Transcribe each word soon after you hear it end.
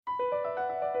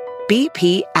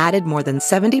BP added more than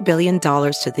 $70 billion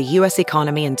to the U.S.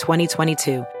 economy in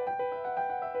 2022.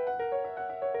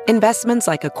 Investments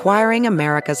like acquiring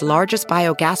America's largest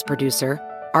biogas producer,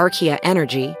 Archaea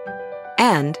Energy,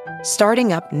 and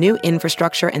starting up new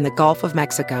infrastructure in the Gulf of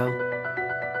Mexico.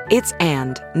 It's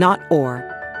and, not or.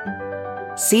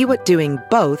 See what doing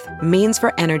both means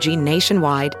for energy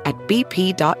nationwide at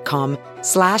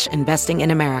bp.com/investing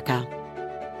in America.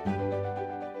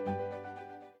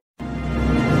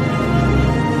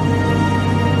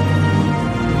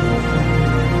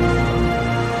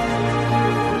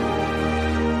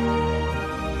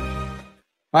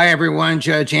 Hi, everyone.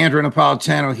 Judge Andrew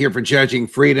Napolitano here for Judging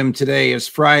Freedom. Today is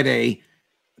Friday,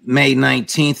 May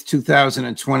 19th,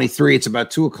 2023. It's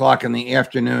about 2 o'clock in the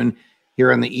afternoon here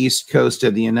on the East Coast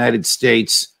of the United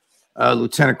States.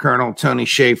 Lieutenant Colonel Tony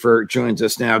Shaffer joins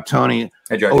us now. Tony,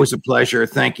 hey, Judge. Always a pleasure.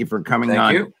 Thank you for coming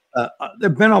on. Thank you. There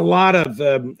have been a lot of,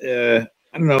 I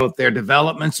don't know if they're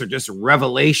developments or just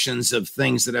revelations of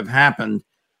things that have happened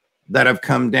that have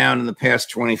come down in the past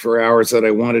 24 hours that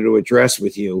I wanted to address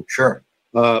with you. Sure.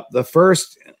 The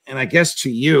first, and I guess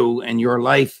to you and your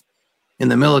life in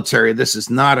the military, this is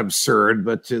not absurd,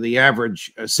 but to the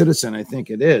average citizen, I think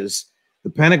it is. The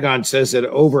Pentagon says it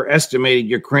overestimated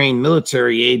Ukraine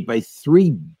military aid by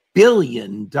 $3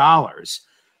 billion. But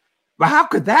how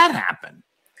could that happen?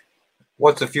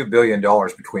 What's a few $1 billion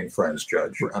between friends,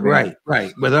 Judge? I mean,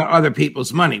 right. With other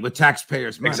people's money, with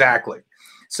taxpayers' money. Exactly.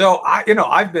 So I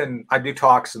do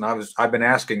talks, and I've been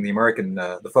asking the American,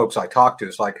 the folks I talk to,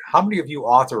 it's like, how many of you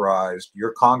authorized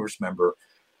your Congress member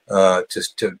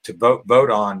to vote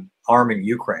on arming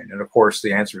Ukraine? And of course,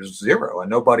 the answer is zero. And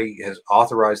nobody has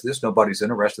authorized this. Nobody's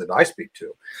interested that I speak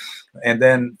to. And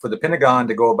then for the Pentagon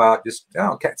to go about just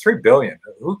 $3 billion.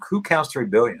 Who counts $3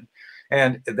 billion?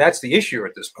 And that's the issue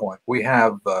at this point. We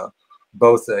have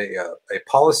both a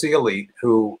policy elite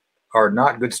who are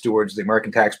not good stewards of the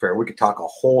American taxpayer. We could talk a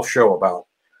whole show about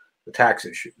the tax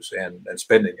issues and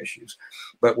spending issues.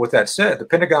 But with that said, the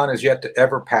Pentagon has yet to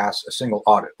ever pass a single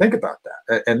audit. Think about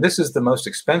that. And this is the most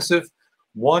expensive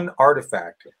one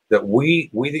artifact that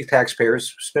we the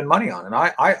taxpayers spend money on. And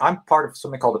I'm part of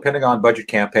something called the Pentagon Budget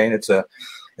Campaign. It's a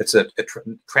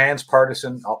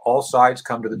transpartisan, all sides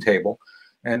come to the table.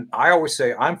 And I always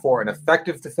say I'm for an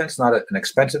effective defense, not an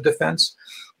expensive defense.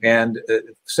 And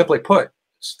simply put,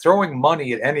 throwing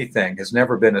money at anything has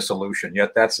never been a solution,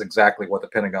 yet that's exactly what the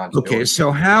Pentagon's doing. Okay, so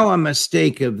how a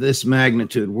mistake of this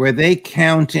magnitude? Were they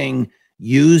counting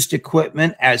used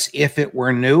equipment as if it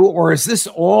were new, or is this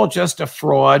all just a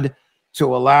fraud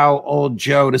to allow old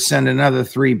Joe to send another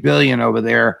 $3 billion over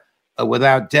there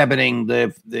without debiting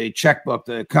the checkbook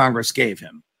that Congress gave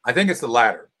him? I think it's the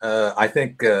latter. I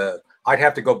think I'd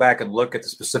have to go back and look at the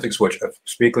specifics, which,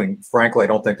 speaking frankly, I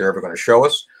don't think they're ever going to show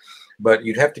us. But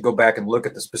you'd have to go back and look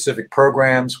at the specific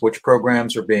programs, which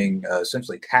programs are being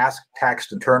essentially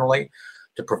taxed internally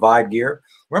to provide gear.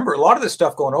 Remember, a lot of this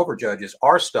stuff going over, Judge, is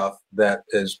our stuff that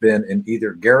has been in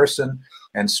either garrison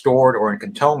and stored or in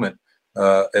cantonment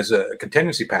as a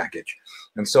contingency package.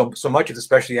 And so much of the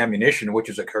specialty ammunition, which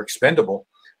is expendable,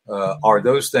 are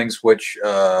those things which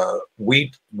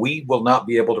we will not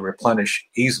be able to replenish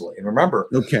easily. And remember,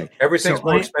 everything's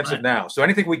more expensive now. So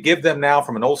anything we give them now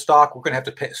from an old stock, we're going to have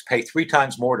to pay 3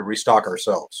 times more to restock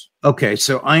ourselves. Okay,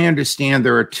 so I understand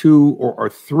there are 2 or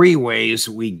 3 ways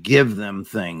we give them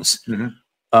things.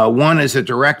 Mm-hmm. One is a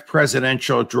direct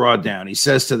presidential drawdown. He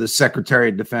says to the Secretary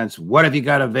of Defense, "What have you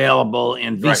got available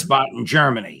in Wiesbaden,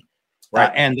 Germany?" Right.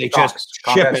 And they stocks, just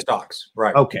ship it. Stocks.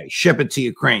 Right. Okay. Ship it to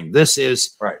Ukraine. This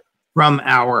is from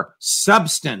our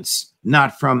substance,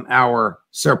 not from our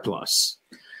surplus.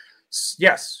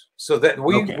 Yes. So that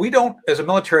we don't, as a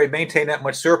military, maintain that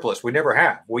much surplus. We never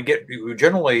have. We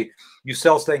generally, you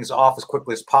sell things off as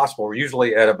quickly as possible. We're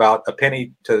usually at about a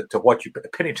penny to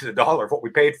the dollar of what we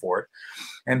paid for it.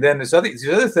 And then these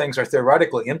other things are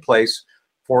theoretically in place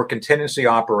for contingency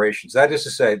operations. That is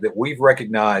to say that we've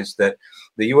recognized that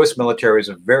the U.S. military is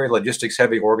a very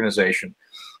logistics-heavy organization.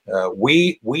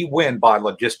 We win by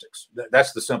logistics.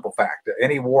 That's the simple fact.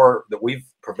 Any war that we've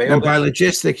prevailed and by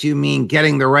logistics, you mean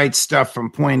getting the right stuff from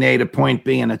point A to point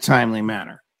B in a timely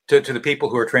manner. To the people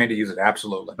who are trained to use it,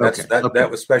 absolutely. That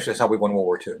was especially how we won World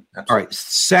War II. Absolutely. All right.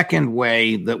 Second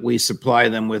way that we supply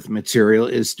them with material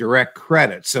is direct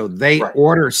credit. So they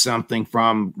order something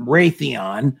from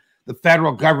Raytheon. The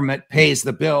federal government pays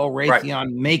the bill.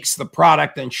 Raytheon makes the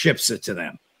product and ships it to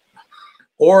them.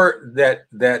 Or that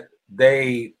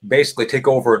they basically take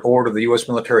over an order the U.S.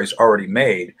 military has already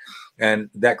made,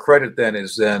 and that credit then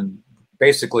is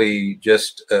basically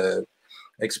just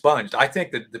expunged. I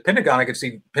think that the Pentagon, I could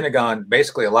see Pentagon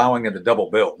basically allowing them to double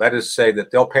bill. That is to say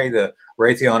that they'll pay the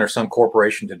Raytheon or some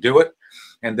corporation to do it,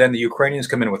 and then the Ukrainians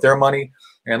come in with their money.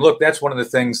 And look, that's one of the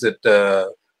things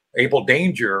that Able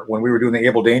Danger, when we were doing the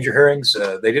Able Danger hearings,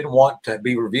 they didn't want to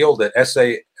be revealed that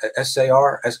SRA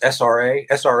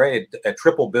had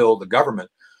triple billed the government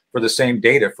for the same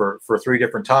data for 3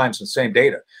 different times and same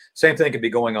data. Same thing could be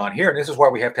going on here. And this is why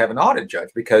we have to have an audit, Judge,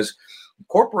 because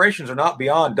corporations are not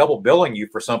beyond double billing you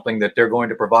for something that they're going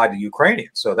to provide the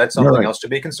Ukrainians. So that's something else to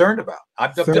be concerned about.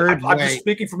 I'm just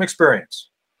speaking from experience.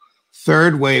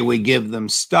 Third way we give them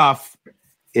stuff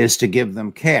is to give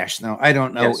them cash. Now, I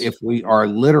don't know if we are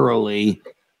literally,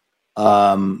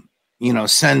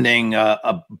 sending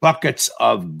buckets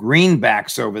of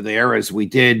greenbacks over there as we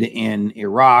did in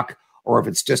Iraq, or if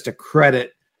it's just a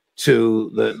credit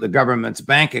to the government's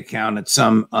bank account at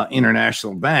some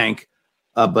international bank.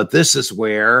 But this is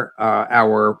where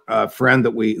our friend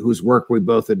whose work we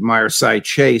both admire, Cy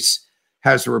Chase,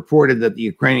 has reported that the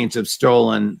Ukrainians have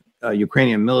stolen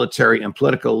Ukrainian military and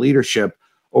political leadership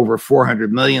over $400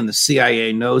 million. The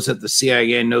CIA knows it. The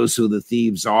CIA knows who the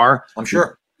thieves are. I'm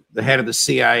sure. The head of the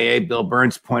CIA, Bill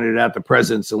Burns, pointed out to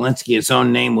President Zelenskyy his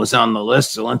own name was on the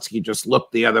list. Zelenskyy just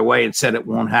looked the other way and said it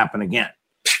won't happen again.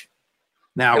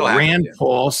 Now, Rand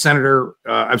Paul, Senator,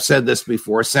 I've said this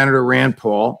before, Senator Rand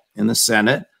Paul in the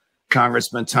Senate,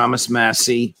 Congressman Thomas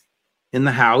Massie in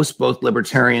the House, both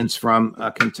libertarians from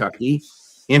Kentucky,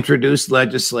 introduced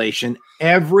legislation.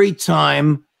 Every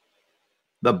time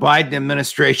the Biden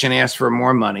administration asked for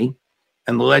more money,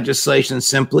 and the legislation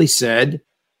simply said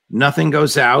nothing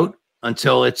goes out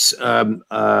until it's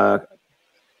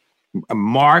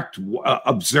marked,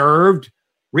 observed,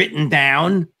 written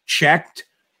down, checked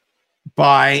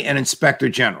by an inspector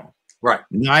general. Right.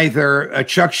 Neither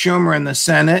Chuck Schumer in the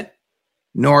Senate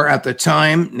nor at the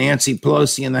time Nancy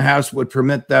Pelosi in the House would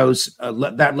permit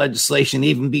that legislation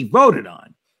even be voted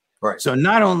on. Right. So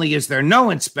not only is there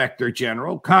no inspector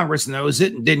general, Congress knows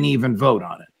it and didn't even vote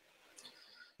on it.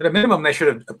 At a minimum, they should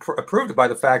have approved it by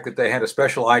the fact that they had a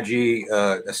special IG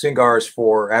SINGARs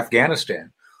for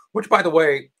Afghanistan, which, by the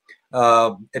way,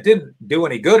 it didn't do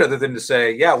any good other than to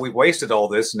say, yeah, we wasted all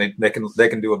this, and they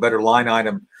can do a better line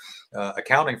item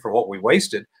accounting for what we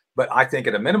wasted. But I think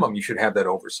at a minimum, you should have that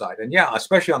oversight. And yeah,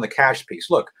 especially on the cash piece.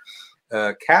 Look,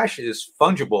 cash is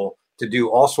fungible to do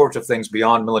all sorts of things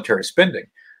beyond military spending.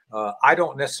 I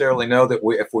don't necessarily know that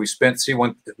if we sent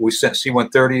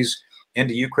C-130s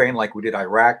into Ukraine like we did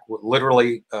Iraq,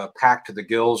 literally packed to the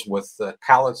gills with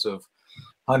pallets of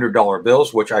 $100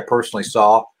 bills, which I personally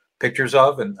saw pictures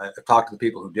of, and I talked to the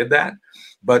people who did that.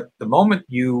 But the moment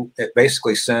you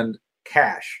basically send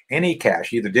cash, any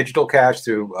cash, either digital cash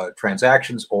through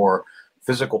transactions or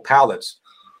physical pallets,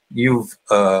 you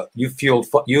have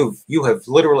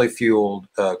literally fueled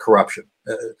corruption,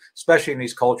 especially in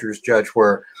these cultures, Judge,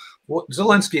 where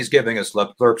Zelenskyy is giving us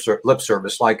lip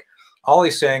service. Like, all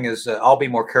he's saying is, I'll be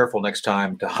more careful next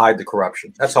time to hide the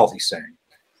corruption. That's all he's saying.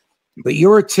 But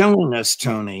you're telling us,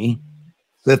 Tony,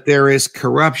 that there is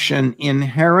corruption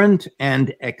inherent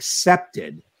and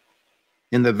accepted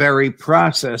in the very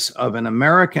process of an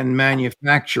American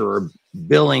manufacturer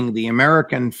billing the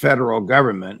American federal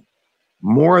government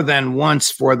more than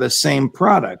once for the same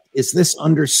product. Is this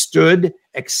understood,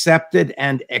 accepted,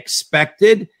 and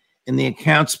expected in the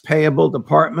accounts payable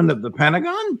department of the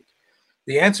Pentagon?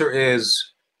 The answer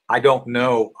is, I don't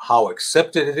know how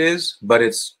accepted it is, but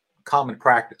it's common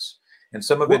practice. And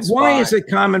some of it's why is it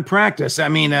common practice? I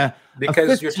mean,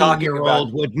 because you're talking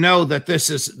about would know that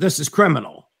this is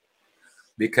criminal.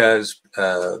 Because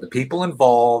the people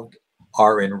involved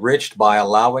are enriched by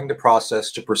allowing the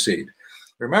process to proceed.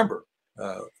 Remember,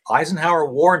 Eisenhower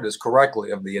warned us correctly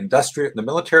of the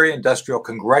military-industrial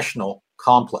congressional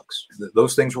complex.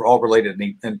 Those things were all related,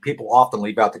 and people often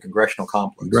leave out the congressional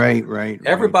complex. Right.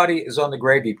 Everybody is on the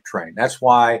gravy train. That's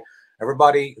why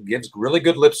everybody gives really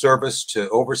good lip service to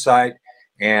oversight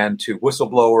and to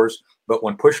whistleblowers. But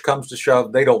when push comes to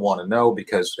shove, they don't want to know,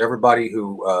 because everybody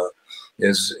who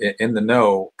is in the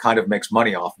know kind of makes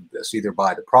money off of this, either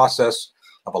by the process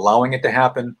of allowing it to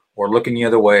happen or looking the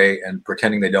other way and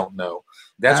pretending they don't know.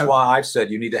 That's why I've said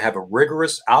you need to have a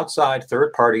rigorous outside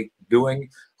third party doing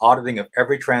auditing of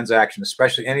every transaction,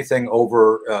 especially anything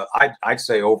over, I'd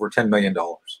say over $10 million.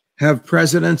 Have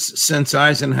presidents since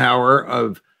Eisenhower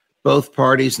of both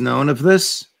parties known of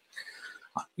this?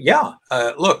 Yeah.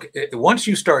 Look, once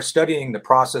you start studying the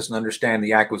process and understand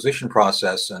the acquisition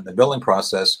process and the billing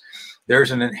process,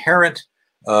 there's an inherent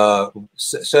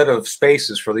set of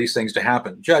spaces for these things to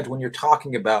happen. Judge, when you're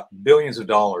talking about billions of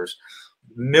dollars,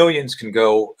 millions can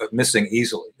go missing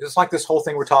easily. It's like this whole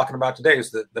thing we're talking about today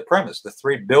is the premise, the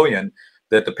 $3 billion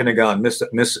that the Pentagon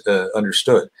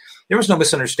misunderstood. There was no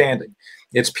misunderstanding.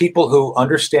 It's people who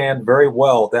understand very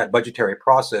well that budgetary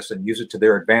process and use it to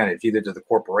their advantage, either to the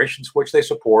corporations which they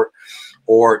support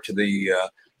or to the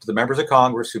members of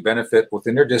Congress who benefit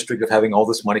within their district of having all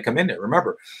this money come in there.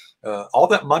 Remember, all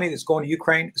that money that's going to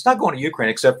Ukraine, it's not going to Ukraine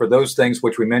except for those things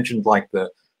which we mentioned, like the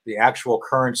actual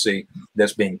currency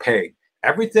that's being paid.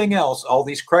 Everything else, all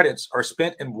these credits are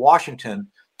spent in Washington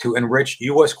to enrich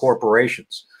U.S.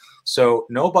 corporations. So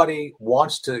nobody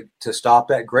wants to stop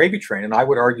that gravy train. And I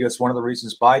would argue it's one of the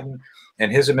reasons Biden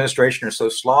and his administration are so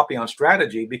sloppy on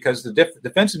strategy, because the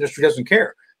defense industry doesn't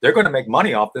care. They're going to make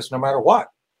money off this no matter what.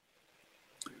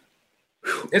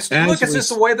 It's just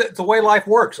the way life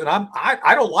works, and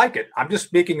I don't like it. I'm just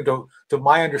speaking to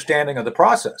my understanding of the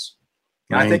process,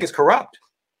 and right. I think it's corrupt.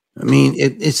 I mean,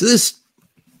 is this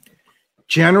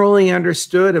generally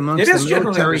understood amongst the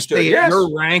military state? Yes.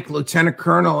 Your rank, lieutenant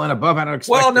colonel and above. I don't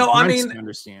expect. Well, no, I mean, to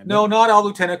understand. No, not all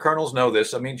lieutenant colonels know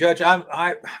this. I mean, Judge,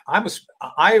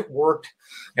 I worked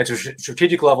at a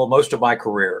strategic level most of my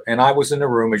career, and I was in the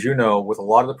room, as you know, with a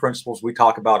lot of the principles we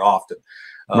talk about often,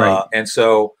 right. And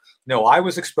so. No, I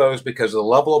was exposed because of the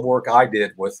level of work I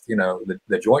did with,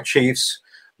 the Joint Chiefs,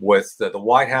 with the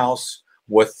White House,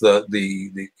 with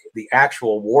the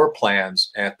actual war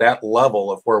plans at that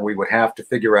level of where we would have to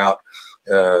figure out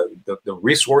the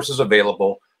resources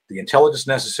available, the intelligence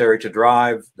necessary to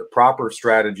drive the proper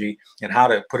strategy, and how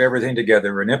to put everything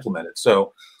together and implement it.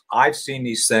 So I've seen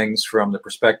these things from the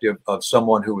perspective of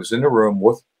someone who was in the room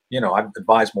with, I've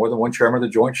advised more than one chairman of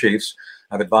the Joint Chiefs.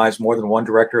 I've advised more than one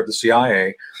director of the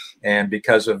CIA. And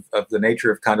because of the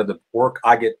nature of kind of the work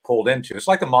I get pulled into, it's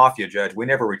like the mafia, Judge. We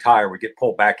never retire. We get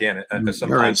pulled back in.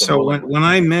 Sometimes. Right. So when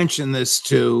I mention this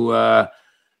to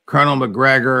Colonel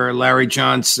McGregor, Larry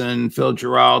Johnson, Phil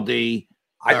Giraldi,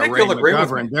 I think Ray they'll agree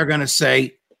with me. They're going to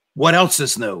say, what else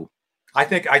is new? I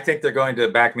think they're going to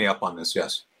back me up on this.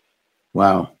 Yes.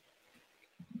 Wow.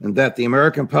 And that the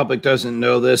American public doesn't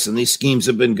know this, and these schemes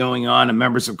have been going on, and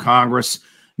members of Congress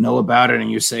know about it,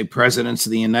 and you say presidents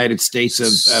of the United States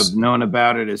have known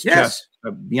about it, is just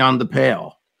beyond the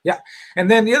pale. Yeah. And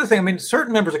then the other thing, I mean,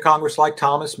 certain members of Congress like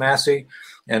Thomas Massey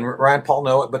and Rand Paul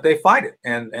know it, but they fight it.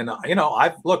 And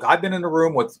I've been in the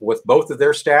room with both of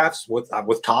their staffs, with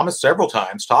Thomas several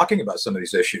times, talking about some of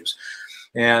these issues.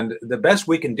 And the best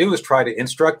we can do is try to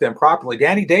instruct them properly.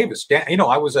 Danny Davis,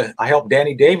 I helped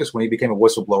Danny Davis when he became a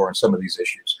whistleblower on some of these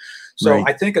issues. So right.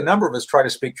 I think a number of us try to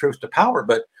speak truth to power,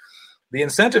 but the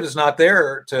incentive is not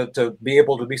there to be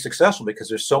able to be successful because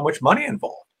there's so much money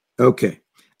involved. Okay.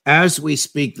 As we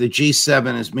speak, the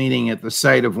G7 is meeting at the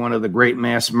site of one of the great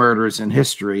mass murders in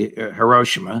history,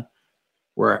 Hiroshima,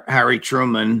 where Harry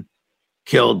Truman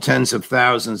killed tens of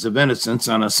thousands of innocents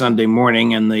on a Sunday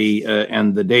morning and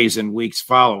the days and weeks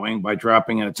following by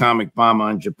dropping an atomic bomb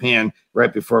on Japan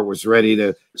right before it was ready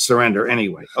to surrender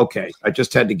anyway. Okay, I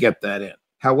just had to get that in.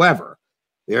 However,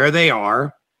 there they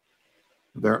are.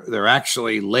 They're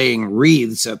actually laying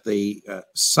wreaths at the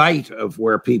site of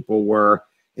where people were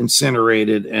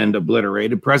incinerated and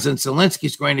obliterated. President Zelenskyy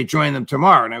is going to join them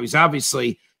tomorrow. Now,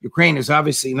 Ukraine is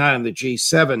obviously not in the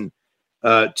G7,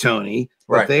 Tony,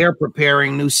 but right. They are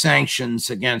preparing new sanctions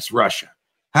against Russia.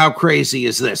 How crazy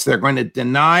is this? They're going to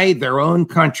deny their own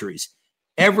countries,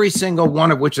 every single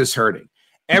one of which is hurting,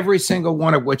 every single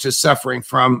one of which is suffering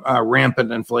from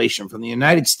rampant inflation, from the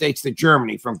United States to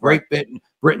Germany, from Great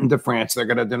Britain to France. They're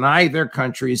going to deny their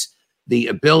countries the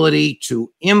ability to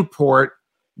import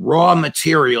raw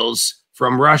materials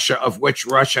from Russia, of which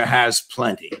Russia has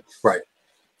plenty. Right.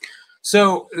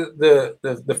 So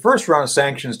the first round of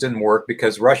sanctions didn't work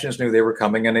because Russians knew they were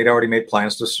coming and they'd already made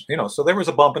plans to, so there was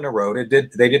a bump in the road.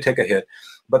 They did take a hit,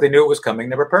 but they knew it was coming.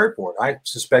 They prepared for it. I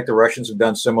suspect the Russians have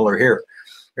done similar here.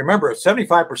 Remember,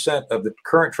 75% of the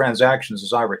current transactions,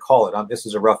 as I recall it, this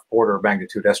is a rough order of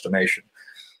magnitude estimation,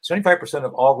 75%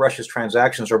 of all Russia's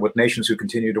transactions are with nations who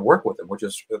continue to work with them, which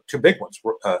is two big ones,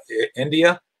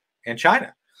 India and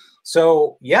China.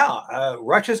 So,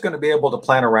 Russia's going to be able to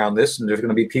plan around this, and there's going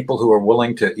to be people who are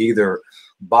willing to either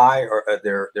buy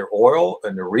their oil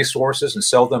and their resources and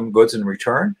sell them goods in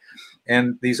return.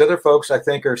 And these other folks, I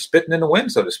think, are spitting in the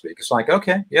wind, so to speak. It's like,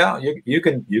 okay, you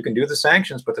can do the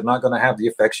sanctions, but they're not going to have the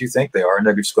effects you think they are, and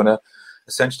they're just going to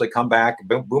essentially come back,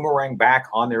 boomerang back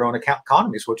on their own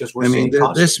economies, which is we're seeing.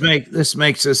 This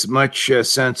makes as much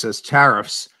sense as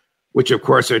tariffs, which of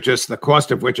course are just the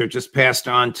cost of which are just passed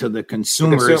on to the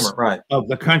consumers right. of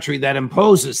the country that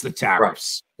imposes the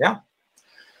tariffs. Right.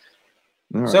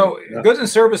 All So right. goods and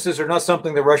services are not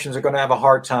something the Russians are going to have a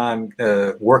hard time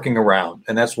working around,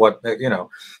 and that's what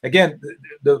Again,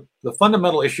 the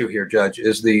fundamental issue here, Judge,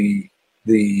 is the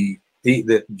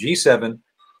G7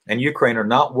 and Ukraine are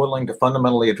not willing to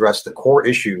fundamentally address the core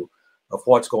issue of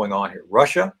what's going on here.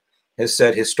 Russia has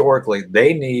said historically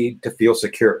they need to feel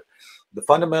secure. The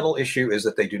fundamental issue is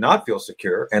that they do not feel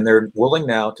secure, and they're willing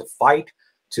now to fight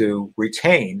to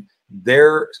retain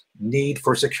their need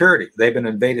for security. They've been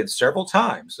invaded several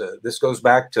times. This goes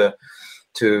back to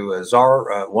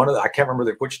Tsar, I can't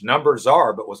remember which number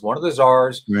Tsar, but was one of the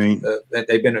Tsars. Right.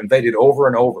 They've been invaded over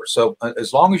and over. So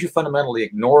as long as you fundamentally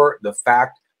ignore the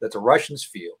fact that the Russians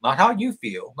feel, not how you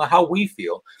feel, not how we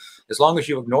feel, as long as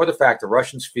you ignore the fact the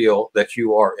Russians feel that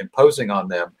you are imposing on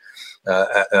them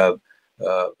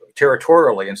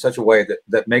territorially in such a way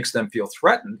that makes them feel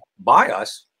threatened by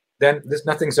us, then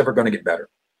nothing's ever going to get better.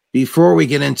 Before we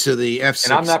get into the F-16,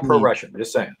 and I'm not pro-Russian. I'm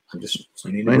just saying.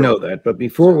 I know that, but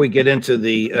before we get into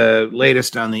the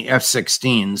latest on the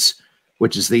F-16s,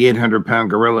 which is the 800-pound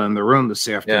gorilla in the room this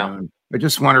afternoon, I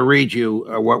just want to read you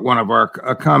what one of our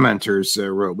commenters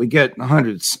wrote. We get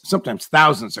hundreds, sometimes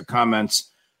thousands of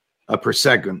comments per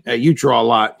second. You draw a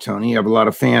lot, Tony. You have a lot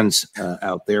of fans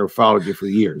out there who followed you for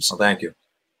years. Well, thank you.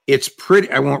 It's pretty.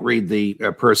 I won't read the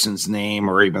person's name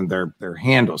or even their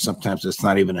handle. Sometimes it's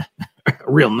not even a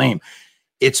real name.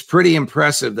 It's pretty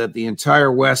impressive that the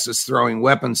entire West is throwing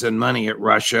weapons and money at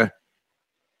Russia,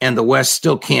 and the West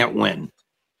still can't win.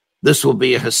 This will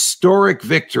be a historic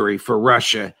victory for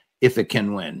Russia if it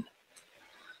can win.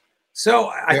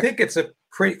 So I think it's a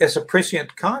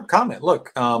prescient comment.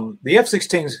 Look, the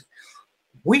F-16s.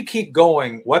 We keep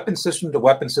going weapon system to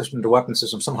weapon system to weapon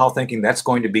system, somehow thinking that's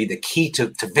going to be the key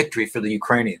to victory for the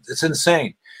Ukrainians. It's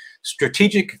insane.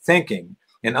 Strategic thinking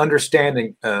and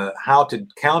understanding how to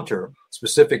counter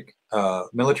specific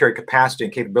military capacity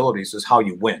and capabilities is how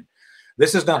you win.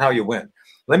 This is not how you win.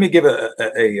 Let me give a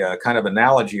kind of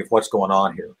analogy of what's going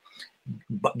on here.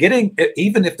 But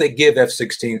even if they give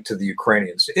F-16 to the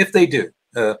Ukrainians, if they do,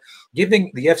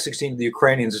 giving the F-16 to the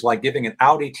Ukrainians is like giving an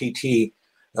Audi TT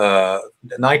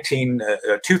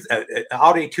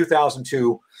Audi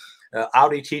 2002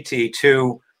 Audi TT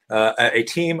to a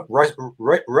team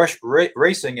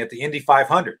racing at the Indy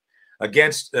 500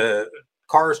 against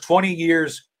cars 20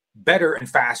 years better and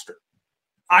faster.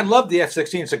 I love the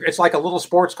F-16. It's like a little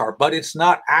sports car, but it's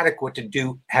not adequate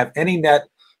to have any net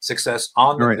success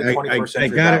on the 21st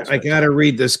century. I gotta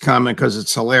read this comment because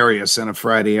it's hilarious on a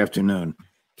Friday afternoon.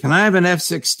 Can I have an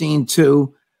F-16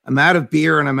 too? I'm out of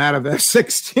beer and I'm out of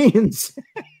F-16s.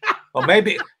 Well,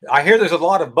 maybe I hear there's a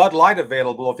lot of Bud Light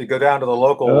available if you go down to the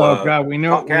local. Oh God, we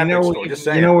know where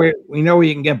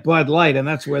you can get Bud Light, and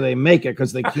that's where they make it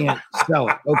because they can't sell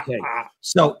it. Okay,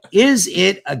 so is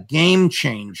it a game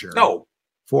changer? No.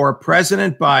 For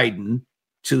President Biden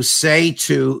to say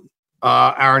to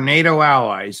our NATO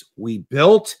allies, we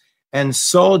built and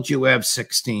sold you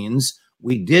F-16s.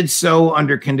 We did so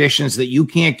under conditions that you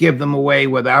can't give them away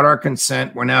without our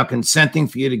consent. We're now consenting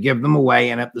for you to give them away.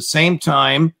 And at the same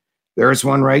time, there's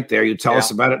one right there. You tell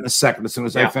us about it in a second as soon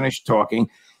as I finish talking.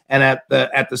 And at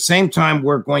the same time,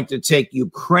 we're going to take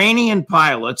Ukrainian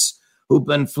pilots who've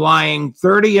been flying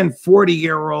 30 and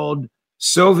 40-year-old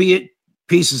Soviet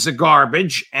pieces of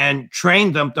garbage and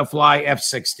train them to fly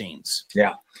F-16s.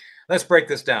 Yeah. Let's break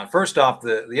this down. First off,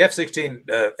 the F-16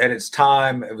 at its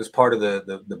time, it was part of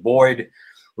the Boyd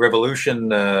Revolution.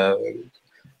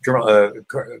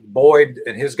 Boyd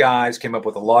and his guys came up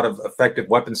with a lot of effective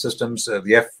weapon systems.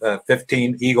 The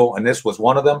F-15 Eagle, and this was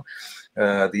one of them.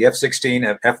 The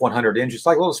F-16 F-100 engine, it's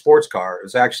like a little sports car. It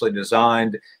was actually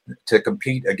designed to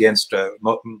compete against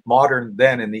modern,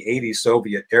 then in the 80s,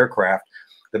 Soviet aircraft,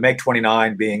 the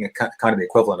MiG-29 being kind of the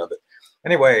equivalent of it.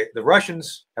 Anyway, the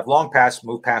Russians have long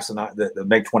moved past the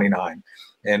MiG-29,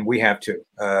 and we have too.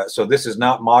 So this is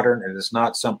not modern. It is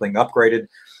not something upgraded.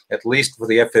 At least for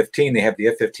the F-15, they have the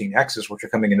F-15Xs, which are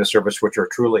coming into service, which are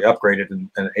truly upgraded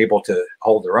and able to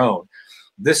hold their own.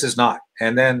 This is not.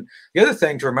 And then the other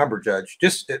thing to remember, Judge,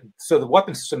 so the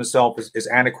weapon system itself is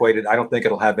antiquated. I don't think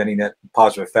it'll have any net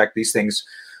positive effect. These things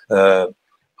are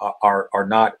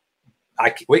not.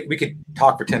 We could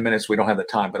talk for 10 minutes. We don't have the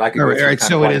time, but I could. All right.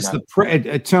 So it is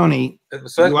Tony.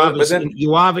 So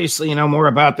you obviously know more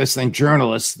about this than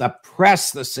journalists. The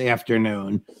press this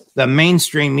afternoon, the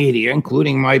mainstream media,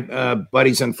 including my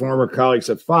buddies and former colleagues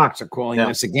at Fox, are calling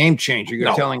this a game changer.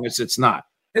 You're telling us it's not.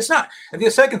 It's not. And the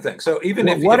second thing. So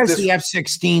even what does the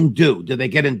F-16 do? Do they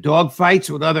get in dogfights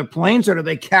with other planes, or do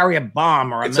they carry a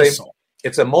bomb or a missile?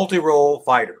 It's a multi-role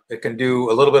fighter. It can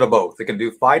do a little bit of both. It can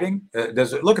do fighting.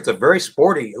 It's a very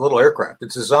sporty little aircraft.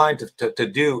 It's designed to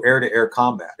do air-to-air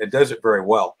combat. It does it very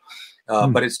well,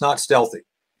 but it's not stealthy.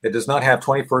 It does not have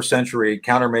 21st century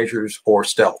countermeasures or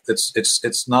stealth.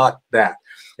 It's not that.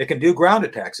 It can do ground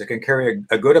attacks. It can carry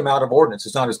a good amount of ordnance.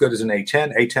 It's not as good as an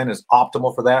A-10. A-10 is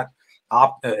optimal for that.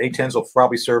 A-10s will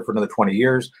probably serve for another 20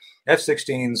 years.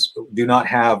 F-16s do not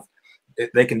have.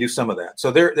 They can do some of that.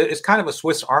 So it's kind of a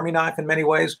Swiss Army knife in many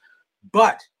ways,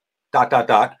 but ...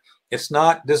 it's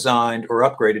not designed or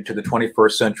upgraded to the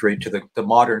 21st century, to the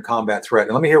modern combat threat.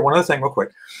 And let me hear one other thing real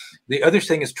quick. The other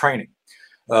thing is training.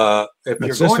 That's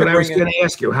just what I was going to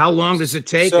ask you. How long does it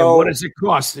take, and what does it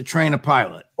cost to train a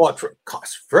pilot? Well, it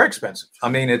costs very expensive. I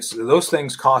mean, those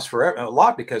things cost a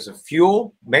lot because of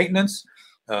fuel, maintenance,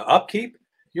 upkeep.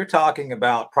 You're talking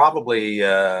about probably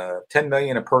 $10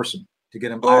 million a person to get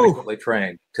them adequately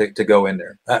trained to go in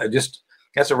there.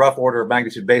 That's a rough order of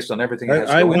magnitude based on everything.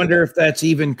 I wonder if that's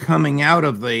even coming out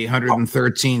of the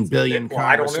 113 billion. Well,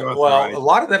 I don't know. Well, a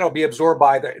lot of that will be absorbed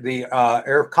by the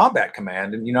Air Combat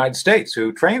Command in the United States,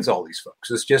 who trains all these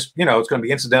folks. It's just, it's going to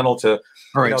be incidental to.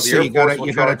 All right, so you got a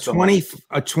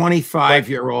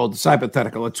 25-year-old, it's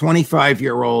hypothetical, a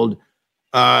 25-year-old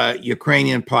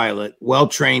Ukrainian pilot, well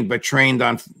trained, but trained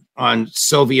on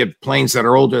Soviet planes that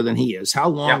are older than he is. How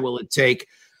long will it take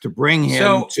to bring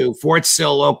him to Fort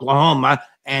Sill, Oklahoma,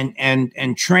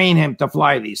 and train him to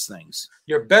fly these things?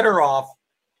 You're better off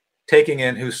taking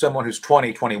in someone who's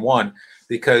 20, 21,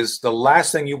 because the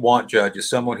last thing you want, Judge, is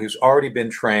someone who's already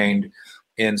been trained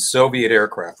in Soviet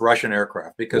aircraft, Russian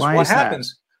aircraft. Because what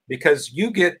happens, because you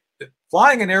get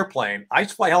flying an airplane, I used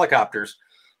to fly helicopters.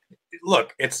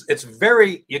 Look,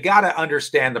 you got to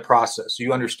understand the process.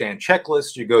 You understand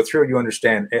checklists, you go through, you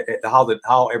understand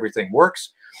how everything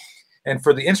works. And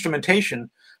for the instrumentation,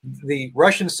 the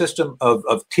Russian system of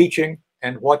teaching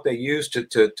and what they use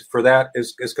for that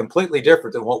is completely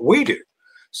different than what we do.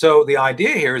 So the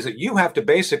idea here is that you have to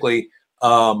basically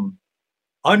untrain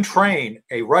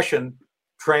a Russian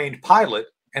trained pilot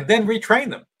and then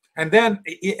retrain them. And then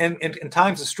in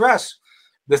times of stress,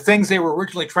 the things they were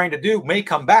originally trained to do may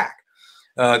come back.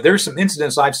 There's some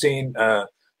incidents I've seen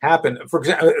happen. For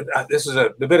example, this is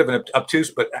a bit of an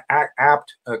obtuse but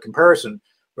apt comparison.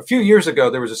 A few years ago,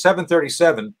 there was a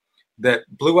 737 that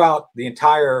blew out the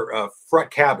entire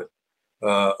front cabin,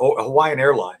 Hawaiian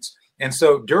Airlines. And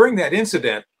so during that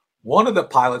incident, one of the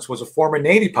pilots was a former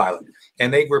Navy pilot.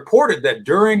 And they reported that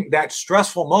during that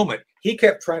stressful moment, he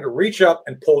kept trying to reach up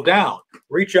and pull down.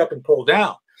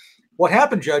 What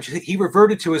happened, Judge? He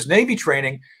reverted to his Navy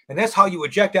training, and that's how you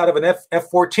eject out of an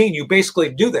F-14. You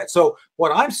basically do that. So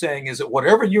what I'm saying is that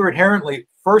whatever you're inherently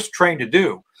first trained to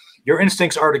do, your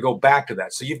instincts are to go back to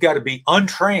that. So you've got to be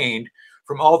untrained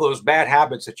from all those bad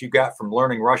habits that you got from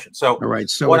learning Russian. So, all right.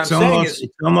 So it's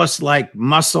almost like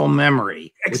muscle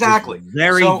memory. Exactly.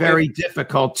 Very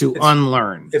difficult to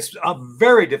unlearn. It's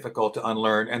very difficult to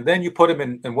unlearn. And then you put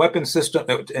them in weapon system,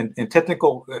 in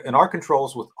technical, in our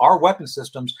controls with our weapon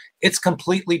systems. It's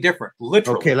completely different.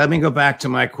 Literally. Okay. Let me go back to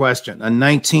my question. A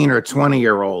 19 or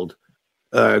 20-year-old,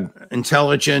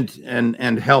 intelligent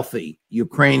and healthy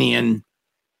Ukrainian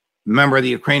member of the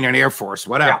Ukrainian Air Force,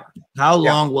 whatever. Yeah. How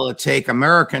long will it take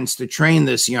Americans to train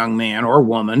this young man or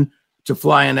woman to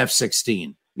fly an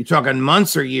F-16? You talking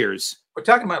months or years? We're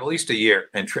talking about at least a year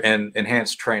and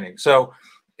enhanced training. So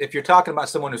if you're talking about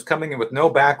someone who's coming in with no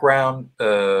background,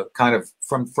 kind of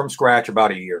from scratch,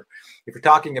 about a year. If you're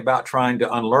talking about trying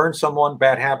to unlearn someone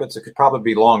bad habits, it could probably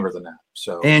be longer than that.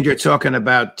 So, and you're talking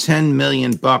about $10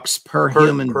 million per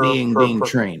human being being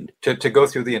trained to go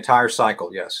through the entire cycle.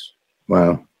 Yes.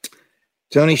 Wow.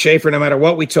 Tony Shaffer, no matter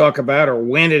what we talk about or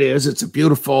when it is, it's a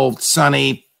beautiful,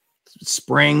 sunny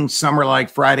spring, summer-like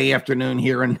Friday afternoon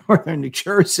here in northern New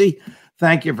Jersey.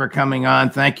 Thank you for coming on.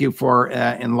 Thank you for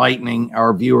enlightening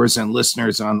our viewers and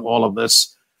listeners on all of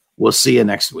this. We'll see you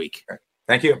next week.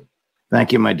 Thank you.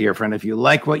 Thank you, my dear friend. If you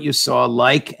like what you saw,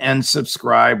 like and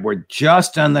subscribe. We're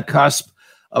just on the cusp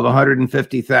of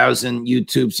 150,000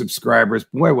 YouTube subscribers.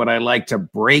 Boy, would I like to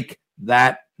break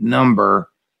that number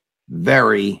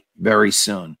very, very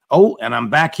soon. Oh, and I'm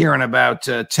back here in about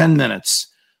 10 minutes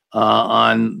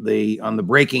on the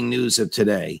breaking news of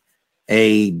today.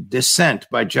 A dissent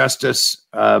by Justice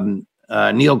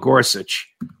Neil Gorsuch,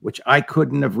 which I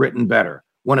couldn't have written better.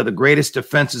 One of the greatest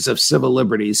defenses of civil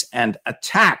liberties and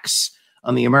attacks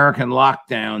on the American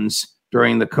lockdowns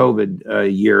during the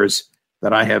COVID years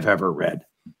that I have ever read.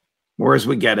 More as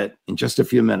we get it in just a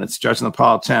few minutes. Judge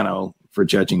Napolitano for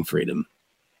Judging Freedom.